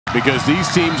because these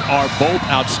teams are both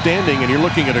outstanding, and you're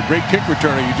looking at a great kick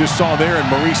returner you just saw there in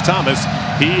Maurice Thomas.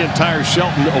 He and Tyre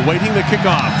Shelton awaiting the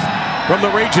kickoff from the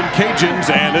Ragin'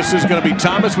 Cajuns, and this is going to be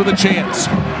Thomas with a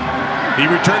chance. He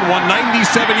returned 197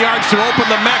 yards to open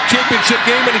the MAC championship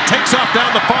game, and he takes off down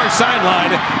the far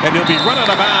sideline, and he'll be run out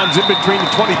of bounds in between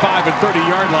the 25 and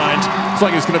 30-yard lines. Looks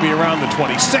like it's going to be around the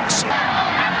 26.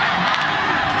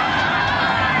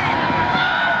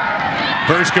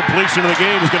 First completion of the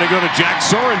game is going to go to Jack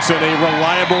Sorensen, a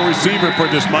reliable receiver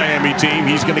for this Miami team.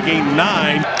 He's going to gain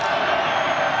 9.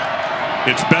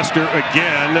 It's Bester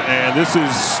again, and this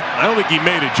is, I don't think he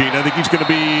made it, Gene. I think he's going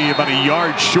to be about a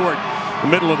yard short. The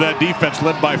middle of that defense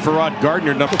led by Farrod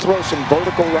Gardner. To throw some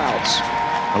vertical routes.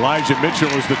 Elijah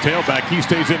Mitchell is the tailback. He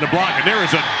stays in the block, and there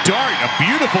is a dart, a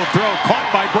beautiful throw caught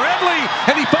by Bradley,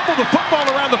 and he fumbled the football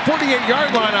around the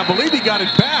 48-yard line. I believe he got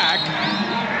it back.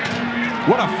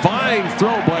 What a fine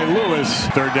throw by Lewis.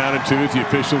 3rd down and 2 as the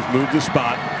officials move the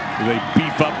spot. They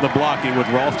beef up the blocking with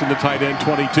Ralston, the tight end,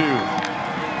 22.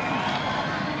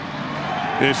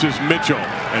 This is Mitchell,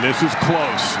 and this is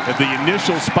close. At the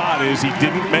initial spot is he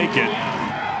didn't make it.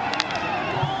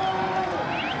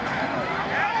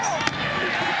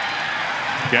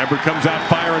 Gabbert comes out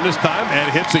firing this time and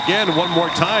hits again one more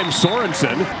time.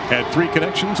 Sorensen had 3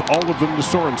 connections, all of them to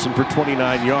Sorensen for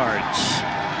 29 yards.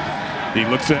 He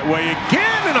looks that way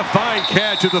again, and a fine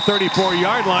catch at the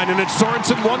 34-yard line, and it's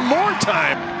Sorensen one more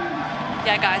time.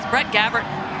 Yeah, guys, Brett Gabbert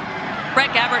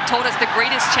told us the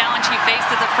greatest challenge he faced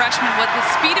as a freshman was the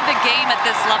speed of the game at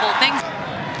this level.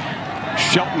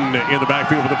 Shelton in the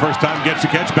backfield for the first time, gets the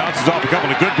catch, bounces off a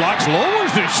couple of good blocks,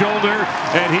 lowers his shoulder,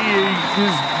 and he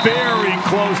is very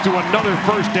close to another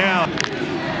first down.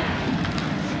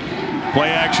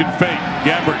 Play action fake.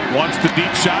 Gabbert wants the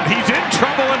deep shot. He's in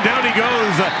trouble, and down he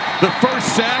goes. The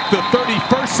first sack, the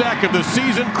 31st sack of the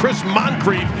season. Chris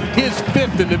Moncrief, his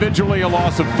 5th individually, a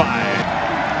loss of 5.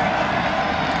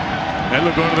 And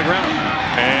they'll go to the ground.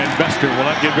 And Bester will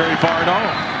not get very far at all.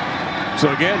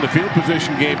 So again, the field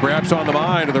position game perhaps on the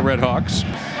mind of the Red Hawks.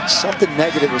 Something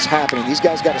negative is happening. These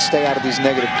guys got to stay out of these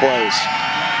negative plays.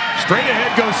 Straight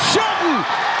ahead goes Shelton,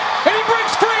 and he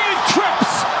breaks free and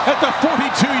trips at the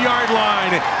 42-yard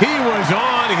line. He was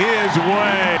on his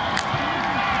way.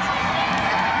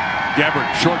 Gabbert,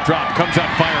 short drop, comes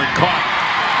out firing, caught.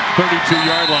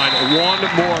 32-yard line. One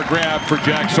more grab for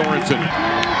Jack Sorensen.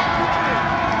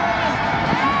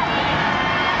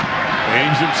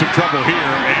 He's in some trouble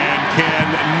here and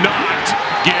cannot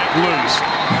get loose.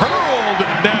 Hurled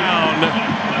down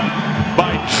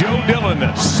by Joe Dillon.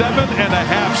 7.5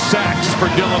 sacks for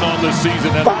Dillon on the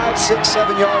season. 5, 6,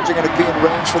 7 yards are going to be in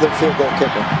range for their field goal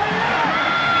kicker.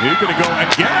 He's going to go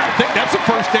again. I think that's a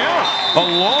first down. A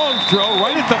long throw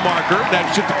right at the marker.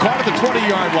 That's just caught at the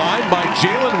 20-yard line by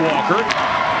Jalen Walker.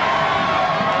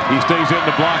 He stays in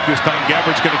the block this time.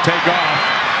 Gabbert's going to take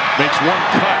off. Makes one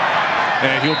cut.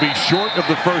 And he'll be short of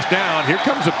the first down. Here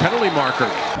comes a penalty marker.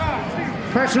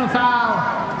 Personal foul,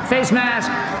 face mask,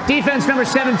 defense number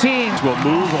 17. We'll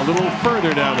move a little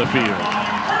further down the field.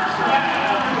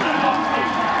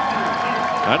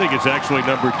 I think it's actually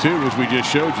number 2, as we just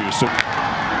showed you. So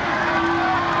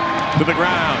to the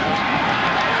ground.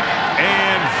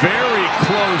 And very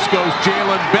close goes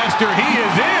Jalen Bester. He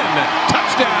is in.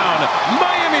 Touchdown,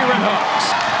 Miami Redhawks.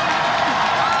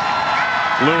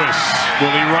 Lewis, will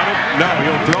he run it? No,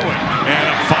 he'll throw it. And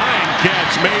a fine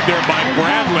catch made there by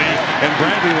Bradley. And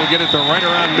Bradley will get it to right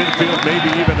around midfield,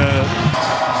 maybe even a...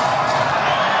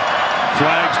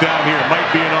 Flags down here, might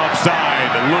be an offside.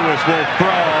 Lewis will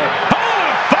throw. Oh,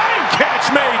 a fine catch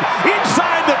made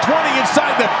inside the 20,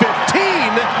 inside the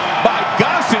 15 by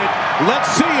Gossett. Let's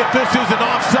see if this is an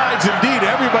offsides indeed.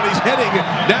 Everybody's heading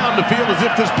down the field as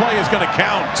if this play is going to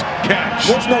count. Catch.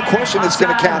 There's no question it's going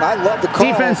to count. I love the call.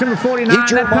 Defense number 49. He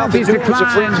drew him off. He knew it was a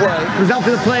free play. Result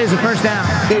of the play is a first down.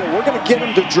 Here, we're going to get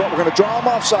him to draw. We're going to draw him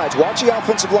off sides. Watch the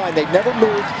offensive line. They never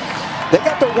moved. They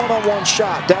got their one-on-one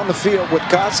shot down the field with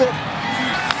Gossett.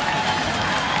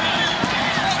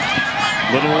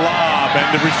 Little lob,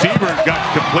 and the receiver got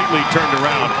completely turned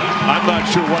around. I'm not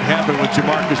sure what happened with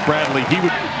Jamarcus Bradley. He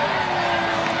would.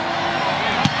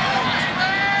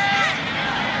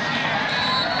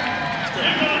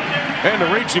 And the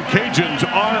Ragin' Cajuns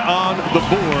are on the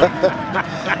board.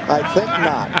 I think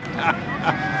not.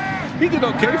 He did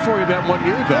okay for you that one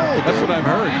year, though. Yeah, that's what I've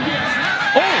heard.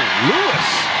 Oh, Lewis.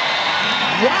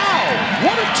 Wow,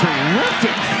 what a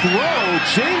terrific throw.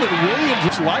 Jalen Williams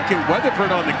was like it.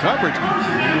 Weatherford on the coverage.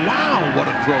 Wow, what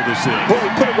a throw this is. Boy, he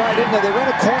put it right in there. They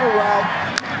ran a corner route.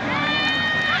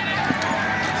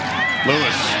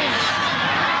 Lewis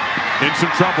in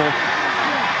some trouble.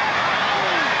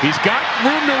 He's got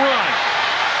room to run.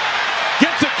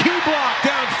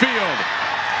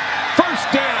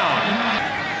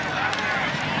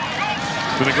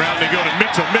 To the ground they go to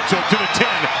Mitchell. Mitchell to the 10.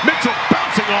 Mitchell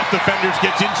bouncing off defenders,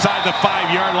 gets inside the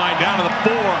 5-yard line, down to the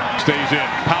 4. Stays in.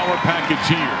 Power package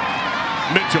here.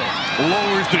 Mitchell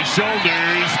lowers the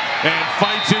shoulders and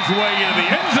fights his way into the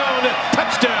end zone.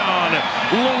 Touchdown,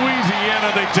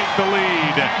 Louisiana. They take the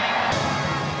lead.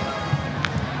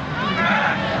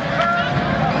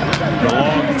 The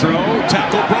long throw,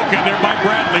 tackle broken there by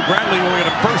Bradley. Bradley will get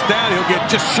a first down. He'll get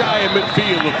just shy of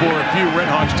midfield before a few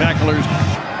Redhawks tacklers.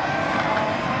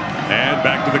 And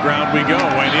back to the ground we go,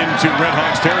 and into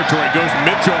Redhawks territory goes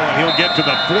Mitchell, and he'll get to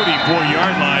the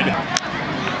 44-yard line.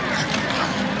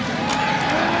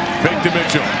 Fake to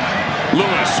Mitchell.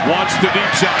 Lewis wants the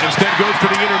deep shot, instead goes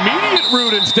for the intermediate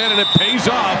route instead, and it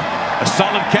pays off. A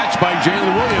solid catch by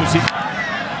Jalen Williams.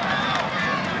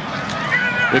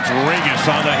 It's Regis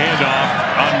on the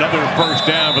handoff. Another first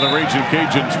down for the Raging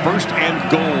Cajuns. First and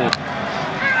goal.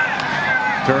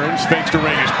 Turns, fakes to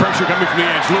Regis. Pressure coming from the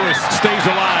edge. Lewis stays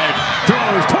alive.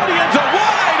 Throws, 20 ends up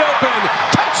wide open.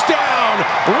 Touchdown,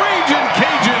 Raging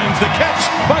Cajuns. The catch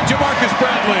by Jamarcus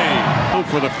Bradley.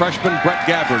 For the freshman, Brett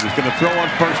Gabbert is going to throw on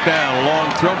first down.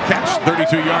 Long throw, catch,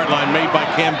 32-yard line made by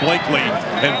Cam Blakely.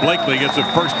 And Blakely gets a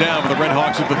first down for the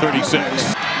Redhawks at the 36.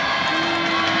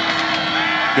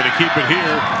 Going to keep it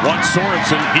here. Wants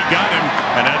Sorensen. He got him.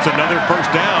 And that's another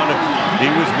first down. He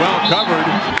was well covered.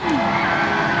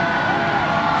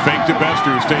 Fake to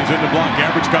Bester, who stays in the block.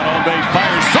 Gabbert's got all day.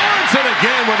 Fires. Sorensen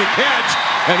again with a catch.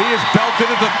 And he is belted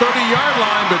at the 30-yard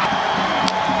line. But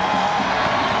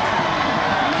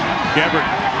Gabbert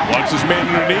wants his man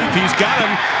underneath. He's got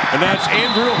him. And that's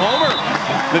Andrew Homer,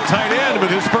 the tight end, with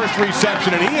his first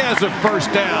reception. And he has a first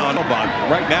down.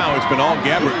 Right now, it's been all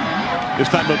Gabbert. This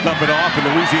time they'll dump it off, and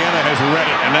Louisiana has read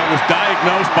it. And that was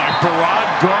diagnosed by Farad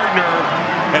Gardner.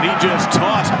 And he just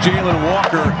tossed Jalen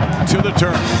Walker to the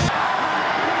turf.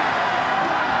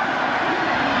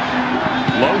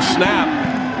 Low snap.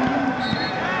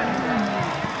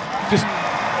 Just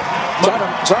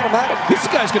it's automatic. This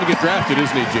guy's going to get drafted,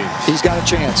 isn't he, Gene? He's got a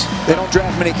chance. They don't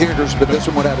draft many kickers, but this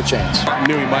one would have a chance.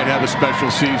 Knew he might have a special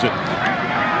season.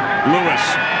 Lewis.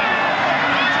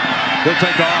 He'll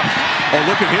take off. Oh,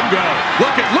 look at him go.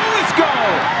 Look at Lewis go.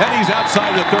 And he's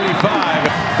outside the 35.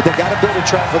 But they got to build a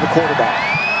trap for the quarterback.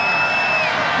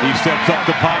 He steps up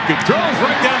the pocket, throws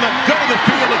right down the gut of the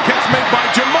field. A catch made by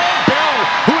Jamal Bell,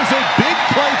 who is a big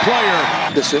play player.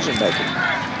 Decision making.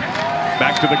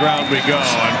 Back to the ground we go,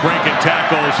 and breaking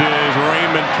tackles is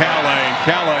Raymond Calais.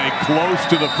 Calais close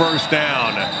to the first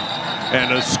down.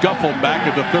 And a scuffle back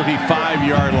at the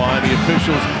 35-yard line. The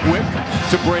officials quick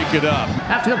to break it up.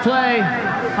 After the play,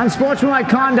 unsportsmanlike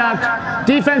conduct,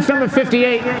 defense number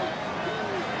 58.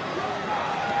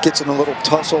 Gets in a little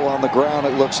tussle on the ground,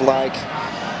 it looks like.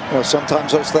 You know,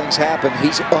 sometimes those things happen.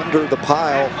 He's under the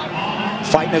pile,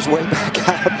 fighting his way back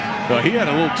out. Well, he had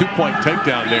a little two-point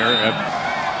takedown there.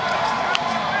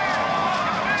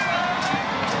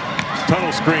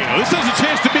 Tunnel screen. Oh, this has a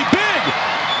chance to be big.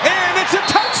 And it's a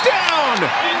touchdown!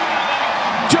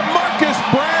 Jamarcus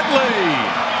Bradley.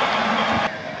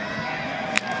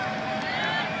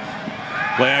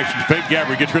 Play action fake.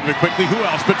 Gabbert gets rid of it quickly. Who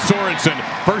else but Sorensen?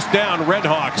 First down,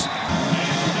 Redhawks.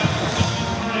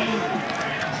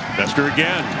 Bester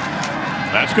again.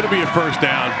 That's going to be a first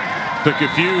down. Took a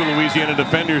few Louisiana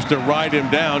defenders to ride him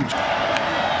down.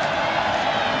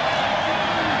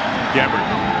 Gabbert.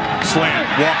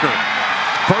 Slant. Walker.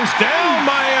 First down,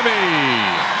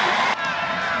 Miami.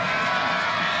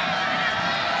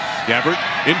 Gabbert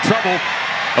in trouble.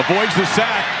 Avoids the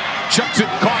sack. Chucks it,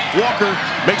 caught. Walker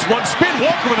makes one spin.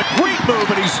 Walker with a great move,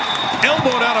 and he's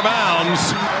elbowed out of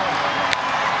bounds.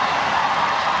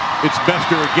 It's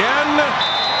Bester again.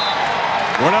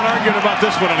 We're not arguing about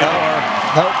this one anymore.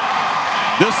 Nope.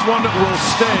 This one will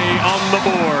stay on the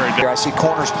board. Here I see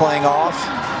corners playing off.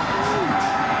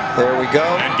 There we go.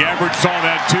 And Gabbert saw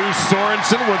that too.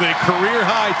 Sorensen with a career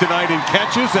high tonight in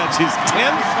catches. That's his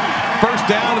 10th. First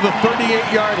down to the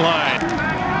 38-yard line.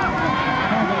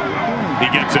 He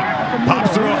gets it.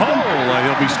 Pops through a hole. And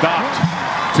he'll be stopped.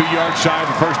 2 yards shy of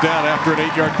the first down after an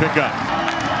 8-yard pickup.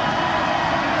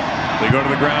 They go to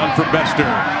the ground for Bester.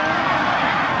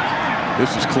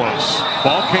 This is close.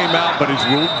 Ball came out, but is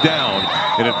ruled down.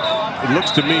 And it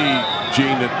looks to me,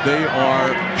 Gene, that they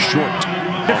are short.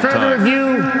 To further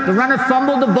review, the runner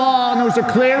fumbled the ball, and there was a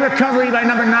clear recovery by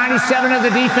number 97 of the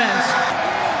defense.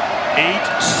 8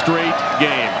 straight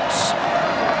games.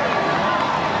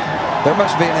 There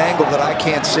must be an angle that I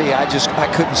can't see. I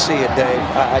couldn't see it, Dave.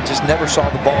 I just never saw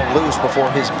the ball loose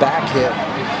before his back hit.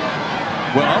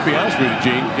 Well, I'll be honest with you,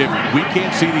 Gene. If we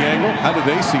can't see the angle, how do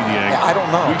they see the angle? I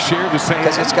don't know. We share the same.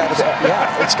 Because it's got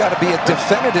to be a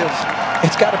definitive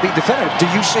It's got to be definitive. Do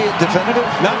you see it definitive?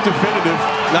 Not definitive.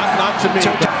 Not to me.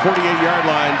 48-yard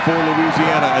line for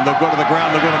Louisiana, and they'll go to the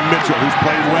ground. They'll go to Mitchell, who's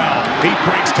played well. He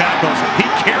breaks tackles. He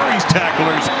carries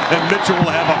tacklers, and Mitchell will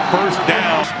have a first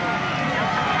down.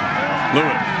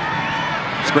 Lewis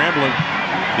scrambling.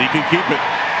 He can keep it.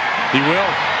 He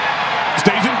will.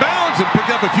 Stays in bounds and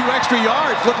picked up a few extra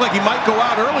yards. Looked like he might go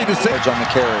out early to save. On the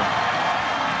carry.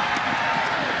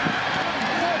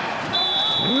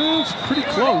 Well, it's pretty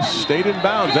close. Stayed in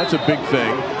bounds. That's a big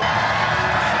thing.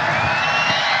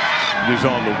 It is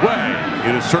on the way.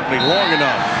 It is certainly long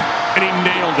enough. And he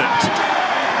nailed it.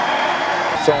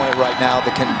 Throwing it right now.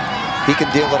 He can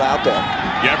deal it out there.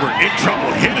 Gabbert in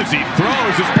trouble. Hit as he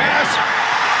throws his pass.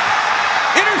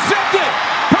 Intercepted.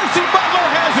 Percy Butler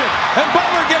has it. And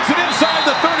Butler gets it inside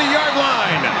the 30-yard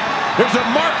line. There's a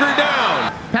marker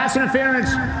down. Pass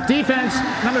interference. Defense,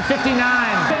 number 59.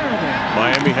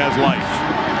 Miami has life.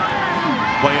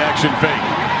 Play action fake.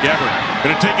 Gabbert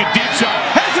going to take a deep shot.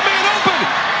 Has a man open.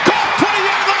 Caught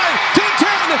 20-yard line. To the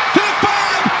 10. To the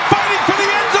 5. Fighting for the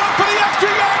end zone for the extra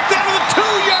yards. Down to the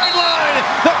 2-yard line.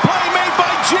 The play made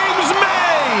by James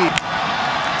May.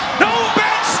 No,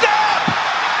 bad snap.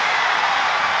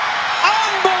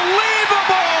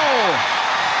 Unbelievable.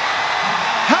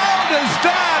 How does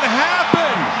that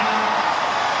happen?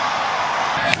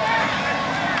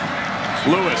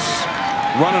 Lewis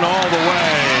running all the way.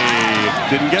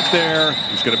 Didn't get there.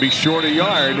 He's going to be short a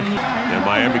yard. And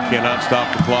Miami cannot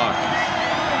stop the clock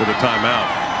with a timeout.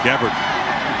 Gabbert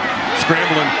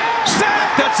scrambling.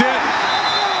 Sack! That's it.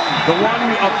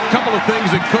 A couple of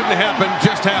things that couldn't happen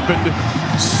just happened.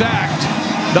 Sacked.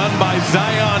 Done by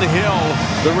Zion Hill,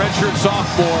 the redshirt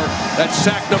sophomore. That's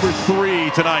sack number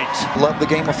 3 tonight. Loved the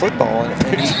game of football. And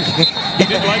he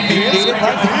didn't like the answer. He didn't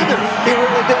like it either. He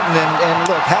really didn't. And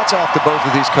look, hats off to both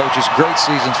of these coaches. Great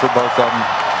seasons for both of them.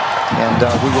 And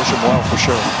we wish them well for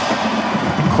sure.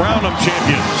 Crown them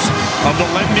champions of the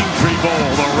Lendingtree Bowl.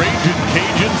 The Raging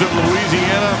Cajuns of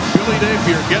Louisiana. Billy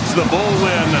Napier gets the bowl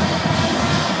win.